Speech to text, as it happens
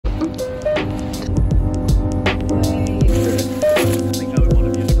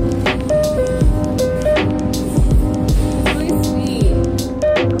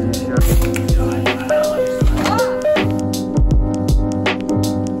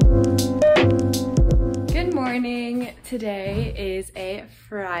today is a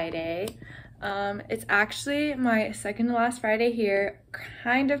Friday. It's actually my second to last Friday here.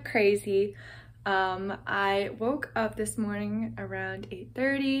 Kind of crazy. I woke up this morning around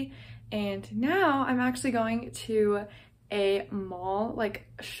 8:30 and now I'm actually going to a mall, like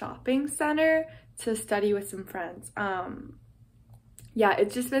shopping center, to study with some friends. Yeah,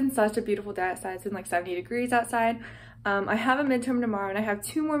 it's just been such a beautiful day outside. It's been like 70 degrees outside. I have a midterm tomorrow and I have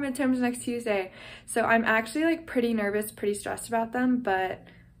 2 more midterms next Tuesday. So I'm actually like pretty nervous, pretty stressed about them, but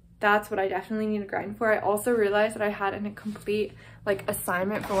that's what I definitely need to grind for. I also realized that I had a complete like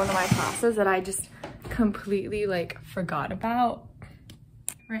assignment for one of my classes that I just completely like forgot about.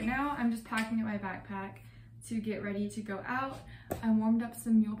 Right now, I'm just packing up my backpack to get ready to go out. I warmed up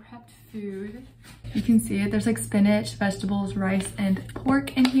some meal prepped food. You can see it, there's like spinach, vegetables, rice, and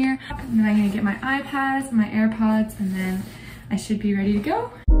pork in here. And then I'm gonna get my iPads, my AirPods, and then I should be ready to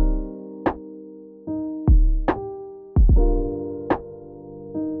go.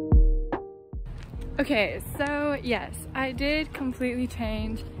 Okay, so yes, I did completely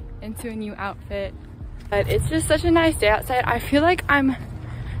change into a new outfit, but it's just such a nice day outside. I feel like I'm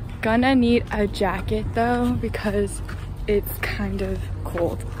gonna need a jacket though because it's kind of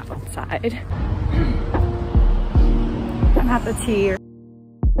cold outside. I'm at the T.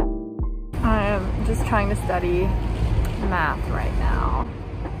 I am just trying to study math right now.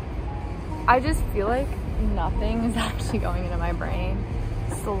 I just feel like nothing is actually going into my brain.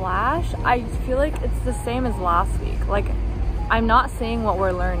 Slash, I feel like it's the same as last week. Like, I'm not seeing what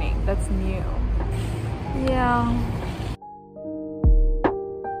we're learning. That's new. Yeah.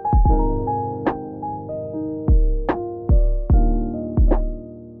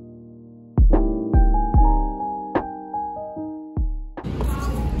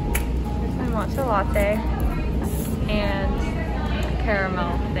 Matcha latte and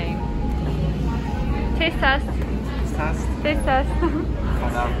caramel thing. Taste test. Taste test.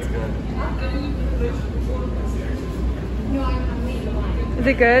 Find out if it's good. Is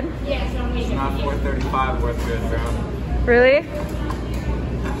it good? It's not $4.35 worth good, bro. Really?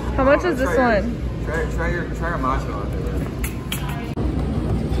 How much is this one? Try your matcha latte.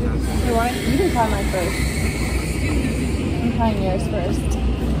 You can try mine first. I'm trying yours first.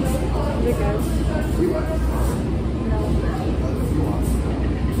 Is it good?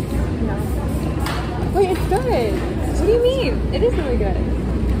 No. Wait, it's good. What do you mean? It is really good.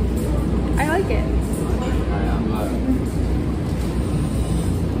 I like it.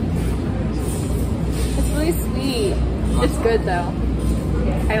 It's really sweet. It's good though.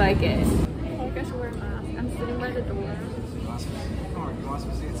 I like it. I think I should wear a mask. I'm sitting by the door. You want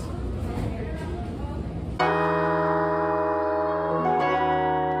some seats?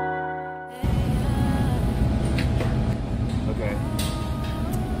 Okay.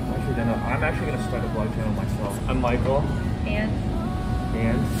 I'm actually gonna start a vlog channel myself. I'm Michael.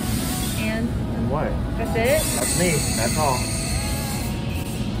 And what? That's it? That's me. That's all.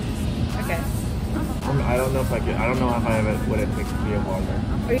 Okay. I don't know if I have it, what it takes to be a vlogger.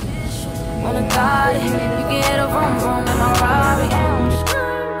 On a God, you get a vroom vroom in my Rari.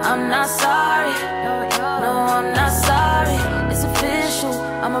 I'm not sorry, no, I'm not sorry. It's official,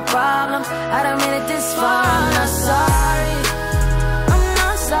 I'm a problem. I done made it this far. I'm not sorry, I'm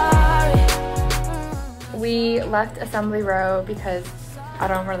not sorry. We left assembly row because I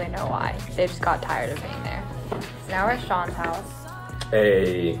don't really know why. They just got tired of being there. So now we're at Sean's house.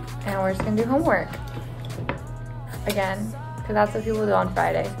 Hey. And we're just gonna do homework. Again, because that's what people do on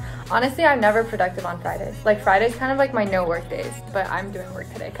Fridays. Honestly, I'm never productive on Fridays. Like, Friday's kind of like my no work days, but I'm doing work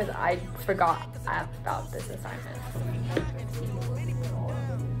today because I forgot about this assignment.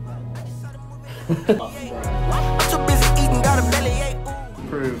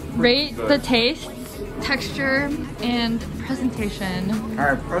 Rate the taste, texture, and presentation.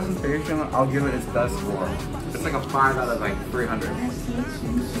 Alright, presentation, I'll give it its best score. It's like a 5 out of like 300.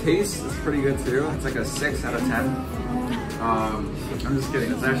 Taste is pretty good too. It's like a 6 out of 10. I'm just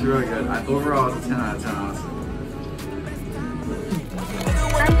kidding. It's actually really good. Overall, it's a 10 out of 10, honestly.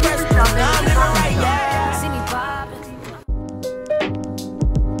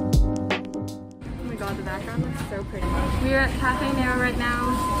 Oh my god, the background looks so pretty. We're at Cafe Nero right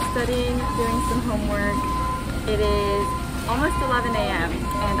now, studying, doing some homework. It is almost 11 a.m.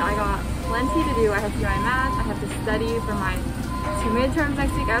 and I got plenty to do. I have to do my math, I have to study for my 2 midterms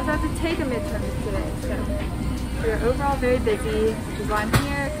next week. I also have to take a midterm today, so we're overall very busy, which is why I'm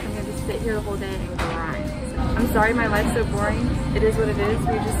here. I'm gonna just sit here the whole day and grind. So, I'm sorry my life's so boring. It is what it is.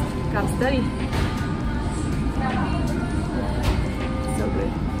 We just gotta study. So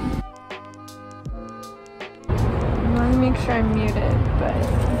good. Let me make sure I'm muted, but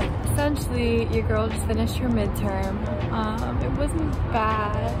essentially your girl just finished her midterm. It wasn't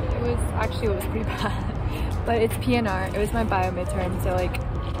bad. It was pretty bad, but it's PNR. It was my bio midterm, so like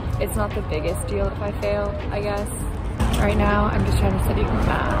it's not the biggest deal if I fail, I guess. Right now I'm just trying to study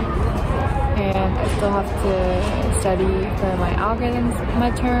math, and I still have to study for my algorithms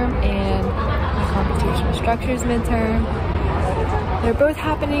midterm and my computational structures midterm. They're both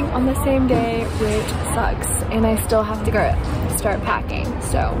happening on the same day, which sucks, and I still have to start packing,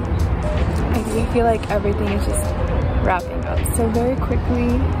 so I feel like everything is just wrapping up so very quickly,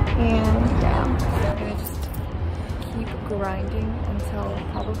 and yeah, I'm gonna just keep grinding until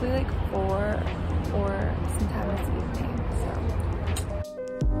probably like 4 or sometime this evening, so.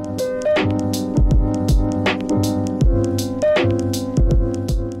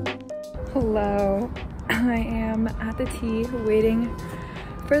 Hello. I am at the T waiting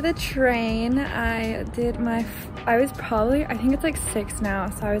for the train. I think it's like 6 now,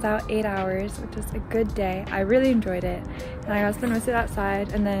 so I was out 8 hours, which was a good day. I really enjoyed it, and I got to spend most of it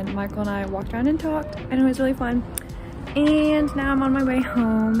outside, and then Michael and I walked around and talked, and it was really fun. And now I'm on my way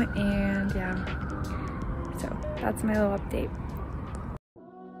home, and yeah, so that's my little update.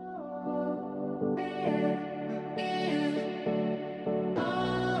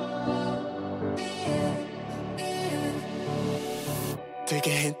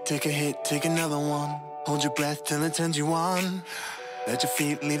 Take a hit, take another one. Hold your breath till it turns you on. Let your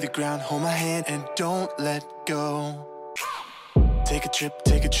feet leave the ground, hold my hand and don't let go. Take a trip,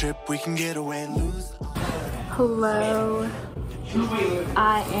 we can get away, lose. Hello.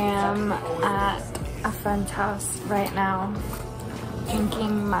 I am at a friend's house right now,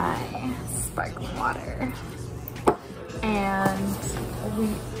 drinking my sparkling water. And we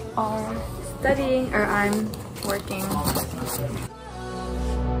are studying, or I'm working.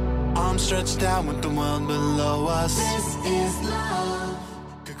 I'm stretched out with the world below us. This is love.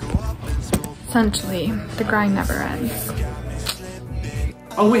 Essentially, the grind never ends.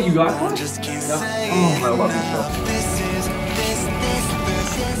 Oh wait, you got that? Just keep Oh, I love this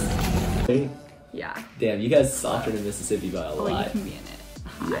show. Yeah. Damn, you guys softer in Mississippi by a Oh, you lot. can be in it.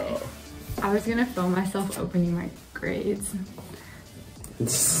 Hi. Yo. I was gonna film myself opening my grades.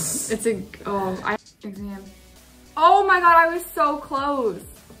 It's a exam. Oh my god, I was so close.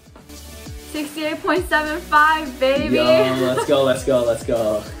 68.75, baby. Yo, let's go, let's go, let's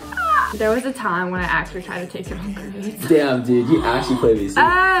go. There was a time when I actually tried to take it on grades. Damn, dude, you actually play these.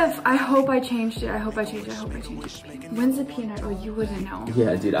 F! I hope I changed it. I hope I changed it. When's the peanut? Oh, you wouldn't know.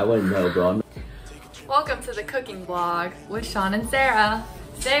 Yeah, dude, I wouldn't know, bro. Welcome to the cooking vlog with Sean and Sarah.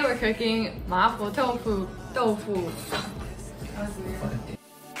 Today we're cooking mapo tofu. That was weird.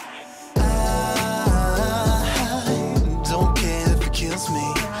 Don't care if it kills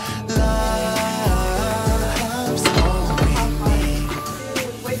me. Love's only me.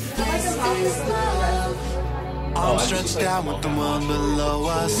 I'm stretched out with the one below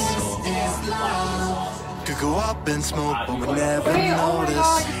us. Could go up in smoke, but we never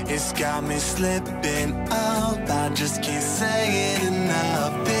notice. It's got me slipping out. I just can't say it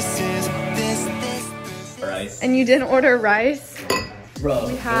enough. This. Rice. And you didn't order rice? Bro,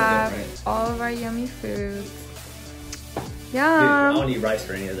 We have all of our yummy foods. Dude, I Yum. don't need rice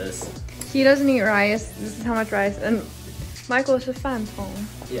for any of this. He doesn't eat rice. This is how much rice. And Michael is a fan phone.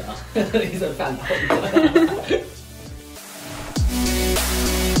 Yeah, he's a fan.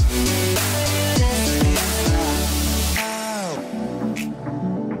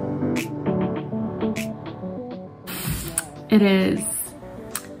 It is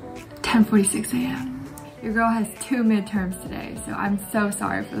 10:46 a.m. Your girl has 2 midterms today, so I'm so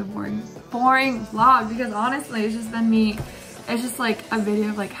sorry for the boring vlog, because honestly, it's just been me. It's just like a video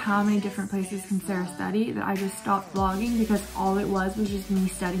of like how many different places can Sarah study that I just stopped vlogging because all it was just me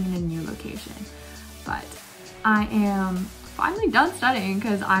studying in a new location. But I am finally done studying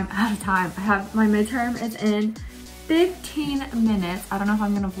because I'm out of time. I have my midterm is in 15 minutes. I don't know if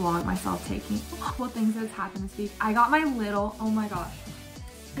I'm gonna vlog myself taking what things that's happened this week. I got my little, oh my gosh.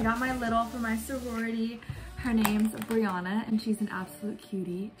 I got my little for my sorority. Her name's Brianna and she's an absolute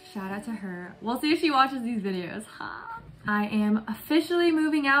cutie. Shout out to her. We'll see if she watches these videos. I am officially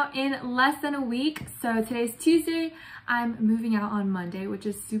moving out in less than a week. So today's Tuesday. I'm moving out on Monday, which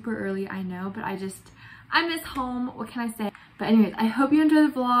is super early, I know, but I miss home. What can I say? But anyways, I hope you enjoy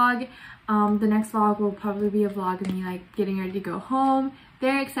the vlog. The next vlog will probably be a vlog of me like getting ready to go home.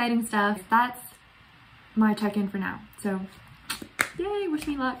 Very exciting stuff. That's my check-in for now. So yay, wish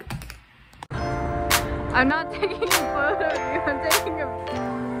me luck. I'm not taking a photo of you, I'm taking a video.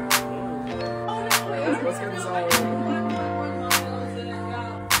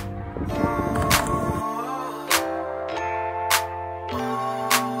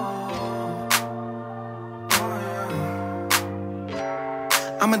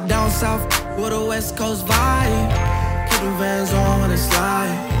 I'm a down south with a West Coast vibe. Keeping Vans on when I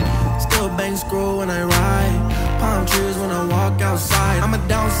slide. Still bang screw when I ride. Palm trees when I walk outside. I'm a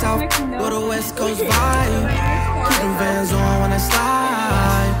down south with a West Coast vibe. Keeping Vans on when I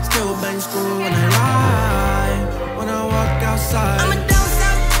slide. Still bang screw when I ride. When I walk outside.